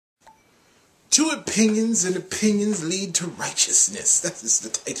Two opinions, and opinions lead to righteousness. That is the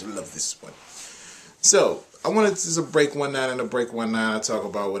title of this one. So, I wanted to break one night and a break one night. I talk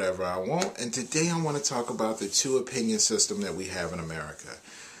about whatever I want. And today I want to talk about the two opinion system that we have in America.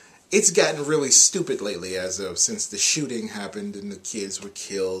 It's gotten really stupid lately since the shooting happened and the kids were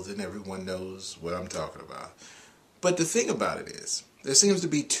killed and everyone knows what I'm talking about. But the thing about it is, there seems to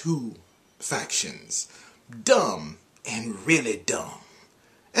be two factions. Dumb and really dumb.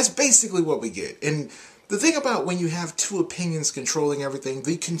 That's basically what we get. And the thing about when you have two opinions controlling everything,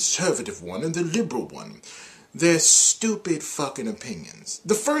 the conservative one and the liberal one, they're stupid fucking opinions.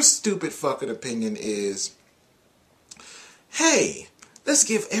 The first stupid fucking opinion is, hey, let's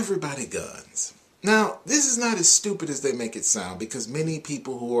give everybody guns. Now, this is not as stupid as they make it sound, because many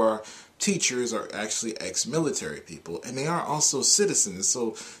people who are teachers are actually ex-military people, and they are also citizens,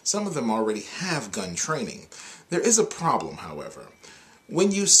 so some of them already have gun training. There is a problem, however.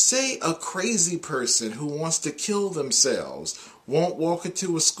 When you say a crazy person who wants to kill themselves won't walk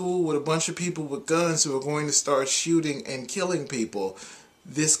into a school with a bunch of people with guns who are going to start shooting and killing people,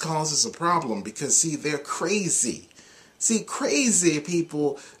 this causes a problem because, see, they're crazy. See, crazy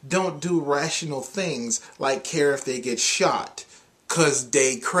people don't do rational things like care if they get shot, 'cause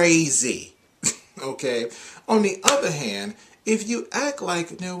they crazy. Okay? On the other hand, if you act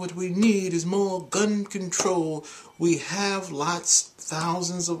like, no, what we need is more gun control, we have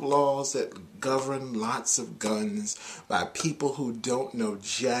thousands of laws that govern lots of guns by people who don't know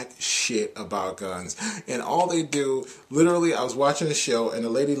jack shit about guns. And all they do, literally, I was watching a show and a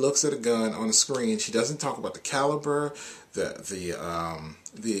lady looks at a gun on the screen. She doesn't talk about the caliber, whether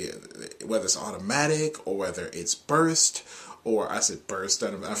it's automatic or whether it's burst, or I said burst,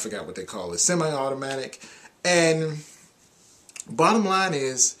 I forgot what they call it, semi-automatic. And bottom line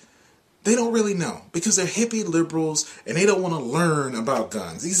is, they don't really know because they're hippie liberals and they don't want to learn about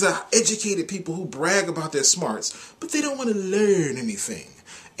guns. These are educated people who brag about their smarts, but they don't want to learn anything.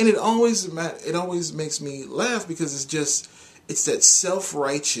 And it always makes me laugh because it's that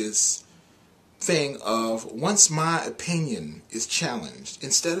self-righteous thing of, once my opinion is challenged,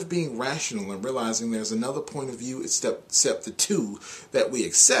 instead of being rational and realizing there's another point of view except the two that we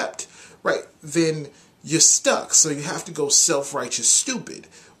accept, right, then you're stuck. So you have to go self-righteous stupid,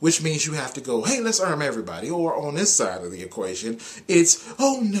 which means you have to go, hey, let's arm everybody. Or on this side of the equation, it's,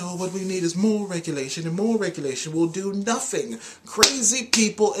 oh no, what we need is more regulation, and more regulation will do nothing. Crazy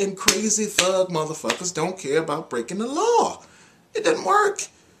people and crazy thug motherfuckers don't care about breaking the law. It doesn't work.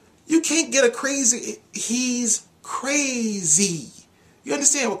 You can't get he's crazy. You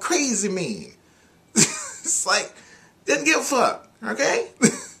understand what crazy mean? It's like, doesn't give a fuck, okay?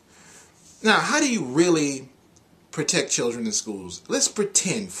 Now, how do you really protect children in schools? Let's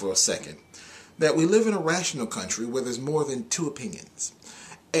pretend for a second that we live in a rational country where there's more than two opinions.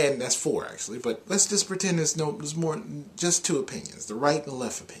 And that's four, actually. But let's just pretend there's more, just two opinions, the right and the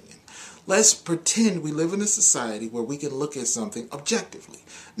left opinion. Let's pretend we live in a society where we can look at something objectively.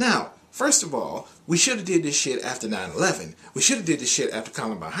 Now, first of all, we should have did this shit after 9/11. We should have did this shit after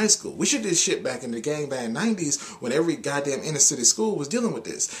Columbine High School. We should have did this shit back in the gangbang 90s when every goddamn inner city school was dealing with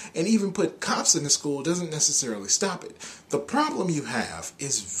this. And even put cops in the school doesn't necessarily stop it. The problem you have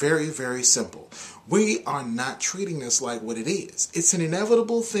is very, very simple. We are not treating this like what it is. It's an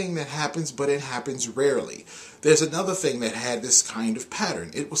inevitable thing that happens, but it happens rarely. There's another thing that had this kind of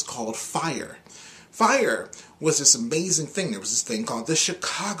pattern. It was called fire. Fire was this amazing thing. There was this thing called the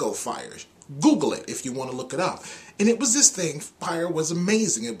Chicago fires. Google it if you want to look it up. And it was this thing, fire was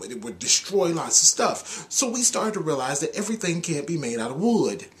amazing. It would destroy lots of stuff. So we started to realize that everything can't be made out of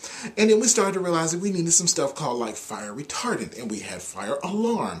wood. And then we started to realize that we needed some stuff called like fire retardant. And we had fire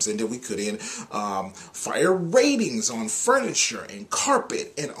alarms. And then we put in fire ratings on furniture and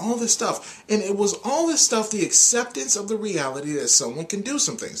carpet and all this stuff. And it was all this stuff, the acceptance of the reality that someone can do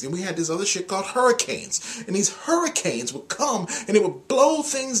some things. Then we had this other shit called hurricanes. And these hurricanes would come and it would blow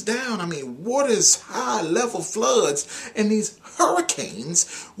things down. I mean, water's high level floods. And these hurricanes,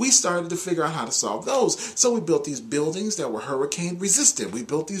 we started to figure out how to solve those. So we built these buildings that were hurricane resistant. We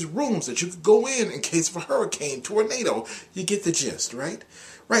built these rooms that you could go in case of a hurricane, tornado. You get the gist, right?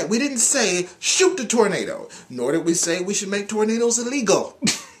 Right, we didn't say shoot the tornado, nor did we say we should make tornadoes illegal.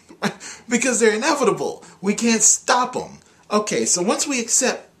 Because they're inevitable. We can't stop them. Okay, so once we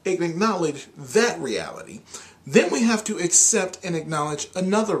accept and acknowledge that reality, then we have to accept and acknowledge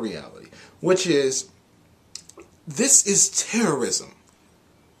another reality, which is, this is terrorism.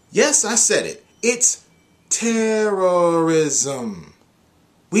 Yes, I said it. It's terrorism.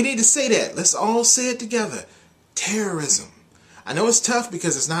 We need to say that. Let's all say it together. Terrorism. I know it's tough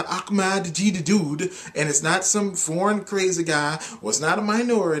because it's not Ahmad G the dude, and it's not some foreign crazy guy, or it's not a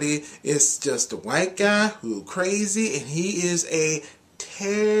minority. It's just a white guy who crazy, and he is a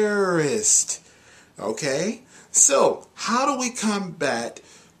terrorist. Okay? So, how do we combat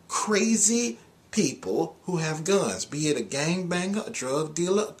crazy people who have guns? Be it a gangbanger, a drug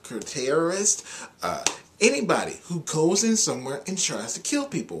dealer, a terrorist, anybody who goes in somewhere and tries to kill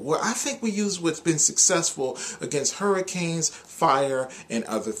people. Well, I think we use what's been successful against hurricanes, fire, and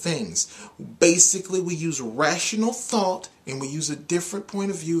other things. Basically, we use rational thought, and we use a different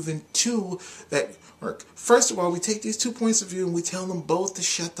point of view than two that work. First of all, we take these 2 points of view and we tell them both to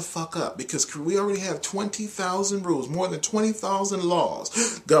shut the fuck up, because we already have 20,000 rules, more than 20,000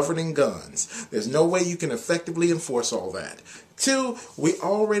 laws governing guns. There's no way you can effectively enforce all that. Two, we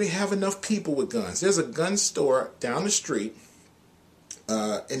already have enough people with guns. There's a gun store down the street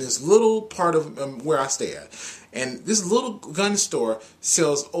in this little part of where I stay at. And this little gun store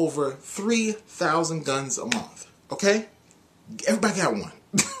sells over 3,000 guns a month. Okay? Everybody got one.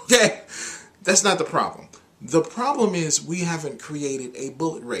 Okay? That's not the problem. The problem is we haven't created a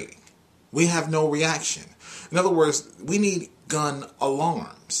bullet rating. We have no reaction. In other words, we need gun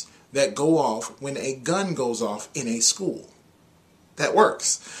alarms that go off when a gun goes off in a school. That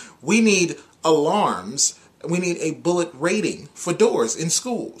works. We need alarms. We need a bullet rating for doors in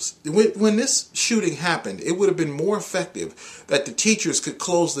schools. When this shooting happened, it would have been more effective that the teachers could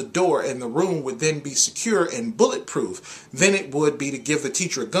close the door and the room would then be secure and bulletproof than it would be to give the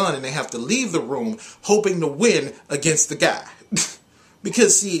teacher a gun and they have to leave the room hoping to win against the guy.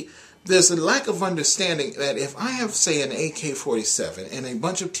 Because, see, there's a lack of understanding that if I have, say, an AK-47 and a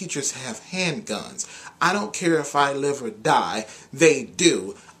bunch of teachers have handguns, I don't care if I live or die, they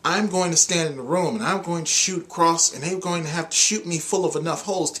do. I'm going to stand in the room and I'm going to shoot across, and they're going to have to shoot me full of enough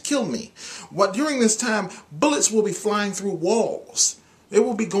holes to kill me. During this time, bullets will be flying through walls. It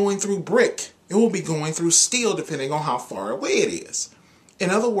will be going through brick. It will be going through steel, depending on how far away it is.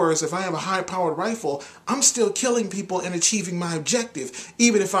 In other words, if I have a high-powered rifle, I'm still killing people and achieving my objective,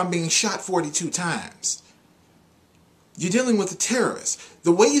 even if I'm being shot 42 times. You're dealing with a terrorist.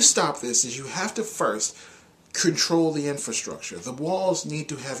 The way you stop this is you have to first control the infrastructure. The walls need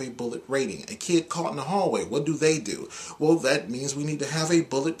to have a bullet rating. A kid caught in the hallway, what do? Well, that means we need to have a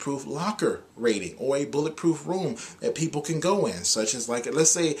bulletproof locker rating or a bulletproof room that people can go in, such as, like,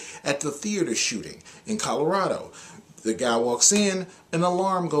 let's say at the theater shooting in Colorado. The guy walks in, an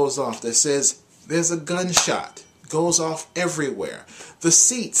alarm goes off that says there's a gunshot. Goes off everywhere. The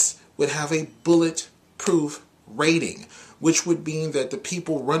seats would have a bulletproof rating, which would mean that the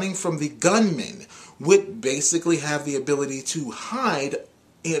people running from the gunmen would basically have the ability to hide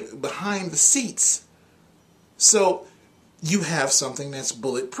behind the seats. So you have something that's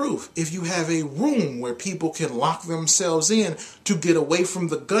bulletproof. If you have a room where people can lock themselves in to get away from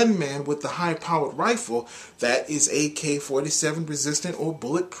the gunman with the high-powered rifle that is AK-47 resistant or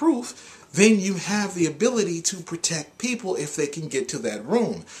bulletproof, then you have the ability to protect people if they can get to that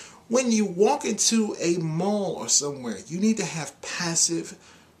room. When you walk into a mall or somewhere, you need to have passive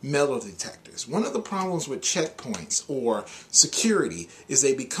metal detectors. One of the problems with checkpoints or security is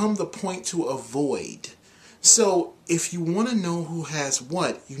they become the point to avoid. So if you want to know who has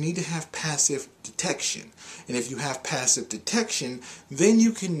what, you need to have passive detection. And if you have passive detection, then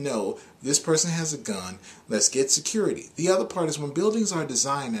you can know this person has a gun, let's get security. The other part is when buildings are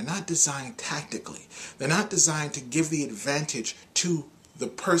designed, they're not designed tactically. They're not designed to give the advantage to the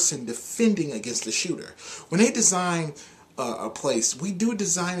person defending against the shooter. When they design a place, we do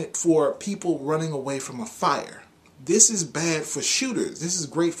design it for people running away from a fire. This is bad for shooters. This is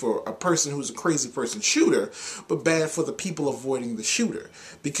great for a person who's a crazy person shooter, but bad for the people avoiding the shooter.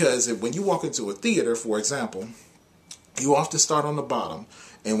 Because when you walk into a theater, for example, you have to start on the bottom,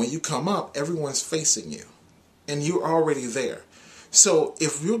 and when you come up, everyone's facing you, and you're already there. So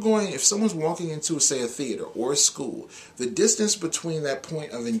if someone's walking into, say, a theater or a school, the distance between that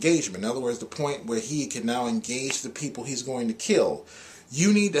point of engagement, in other words, the point where he can now engage the people he's going to kill,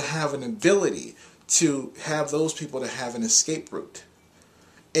 you need to have an ability to have those people to have an escape route.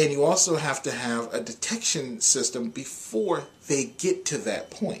 And you also have to have a detection system before they get to that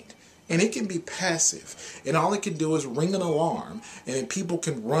point. And it can be passive. And all it can do is ring an alarm, and then people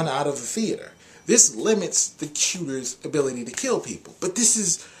can run out of the theater. This limits the shooter's ability to kill people. But this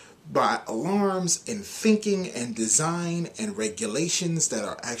is by alarms and thinking and design and regulations that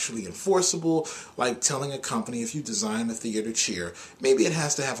are actually enforceable, like telling a company if you design a theater chair, maybe it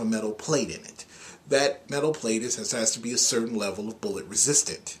has to have a metal plate in it. That metal plate has to be a certain level of bullet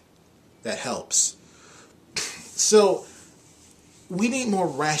resistant. That helps. So we need more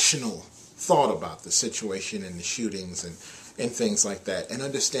rational thought about the situation and the shootings and things like that, and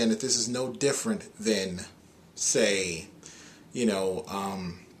understand that this is no different than, say,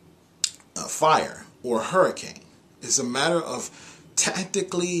 a fire or a hurricane. It's a matter of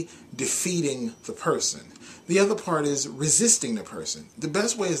tactically defeating the person. The other part is resisting the person. The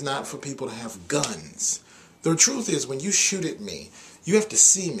best way is not for people to have guns. The truth is, when you shoot at me, you have to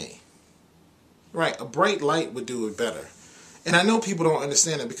see me. Right? A bright light would do it better. And I know people don't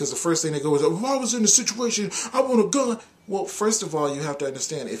understand it, because the first thing they go is, if I was in a situation, I want a gun. Well, first of all, you have to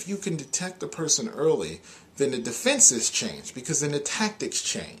understand, if you can detect the person early, then the defenses change, because then the tactics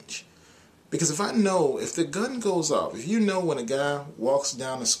change. Because if I know, if the gun goes off, if you know when a guy walks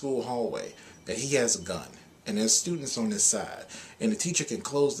down the school hallway that he has a gun, and there's students on this side, and the teacher can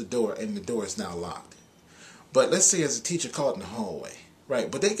close the door, and the door is now locked. But let's say as a teacher caught in the hallway, right?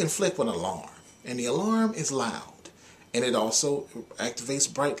 But they can flick an alarm, and the alarm is loud, and it also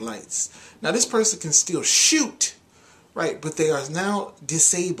activates bright lights. Now this person can still shoot, right? But they are now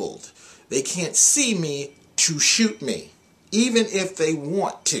disabled. They can't see me to shoot me, even if they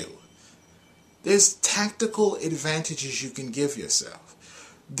want to. There's tactical advantages you can give yourself.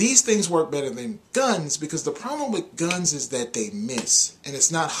 These things work better than guns, because the problem with guns is that they miss, and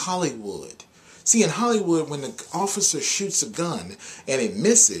it's not Hollywood. See, in Hollywood, when the officer shoots a gun and it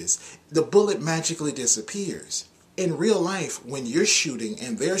misses, the bullet magically disappears. In real life, when you're shooting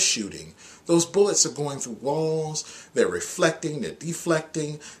and they're shooting, those bullets are going through walls, they're reflecting, they're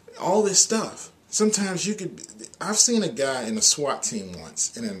deflecting, all this stuff. Sometimes I've seen a guy in a SWAT team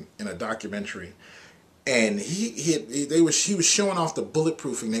once in a documentary, and he was showing off the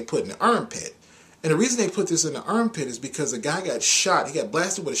bulletproofing they put in the armpit. And the reason they put this in the armpit is because the guy got shot. He got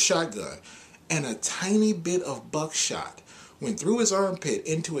blasted with a shotgun, and a tiny bit of buckshot went through his armpit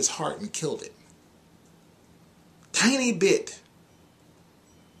into his heart and killed it. Tiny bit.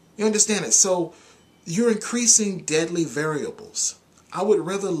 You understand it? So you're increasing deadly variables. I would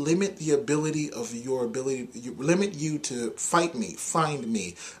rather limit the ability of limit you to fight me, find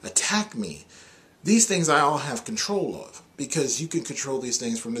me, attack me. These things I all have control of, because you can control these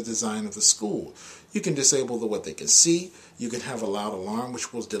things from the design of the school. You can disable what they can see. You can have a loud alarm,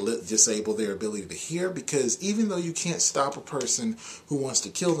 which will disable their ability to hear, because even though you can't stop a person who wants to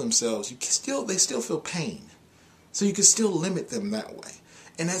kill themselves, they still feel pain. So you can still limit them that way.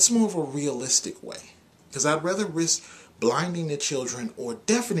 And that's more of a realistic way, because I'd rather risk blinding the children or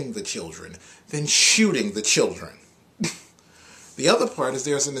deafening the children than shooting the children. The other part is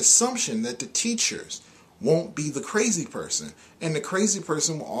there's an assumption that the teachers won't be the crazy person, and the crazy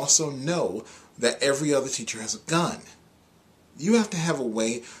person will also know that every other teacher has a gun. You have to have a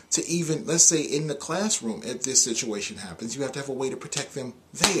way to, even, let's say in the classroom, if this situation happens, you have to have a way to protect them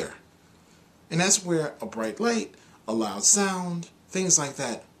there. And that's where a bright light, a loud sound, things like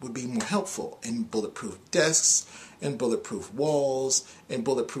that would be more helpful, in bulletproof desks, and bulletproof walls, and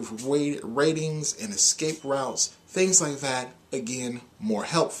bulletproof ratings, and escape routes, things like that, again, more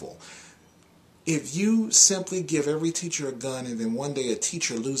helpful. If you simply give every teacher a gun, and then one day a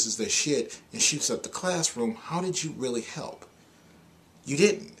teacher loses their shit and shoots up the classroom, how did you really help? You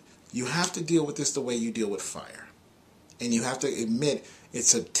didn't. You have to deal with this the way you deal with fire. And you have to admit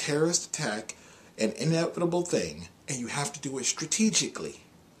it's a terrorist attack, an inevitable thing, and you have to do it strategically.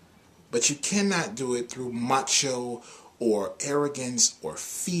 But you cannot do it through macho or arrogance or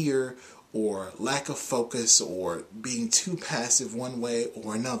fear or lack of focus or being too passive one way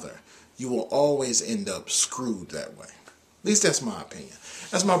or another. You will always end up screwed that way. At least that's my opinion.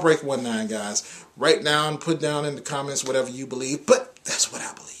 That's my Break 19, guys. Write down, put down in the comments whatever you believe, but that's what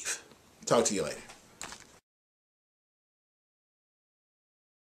I believe. Talk to you later.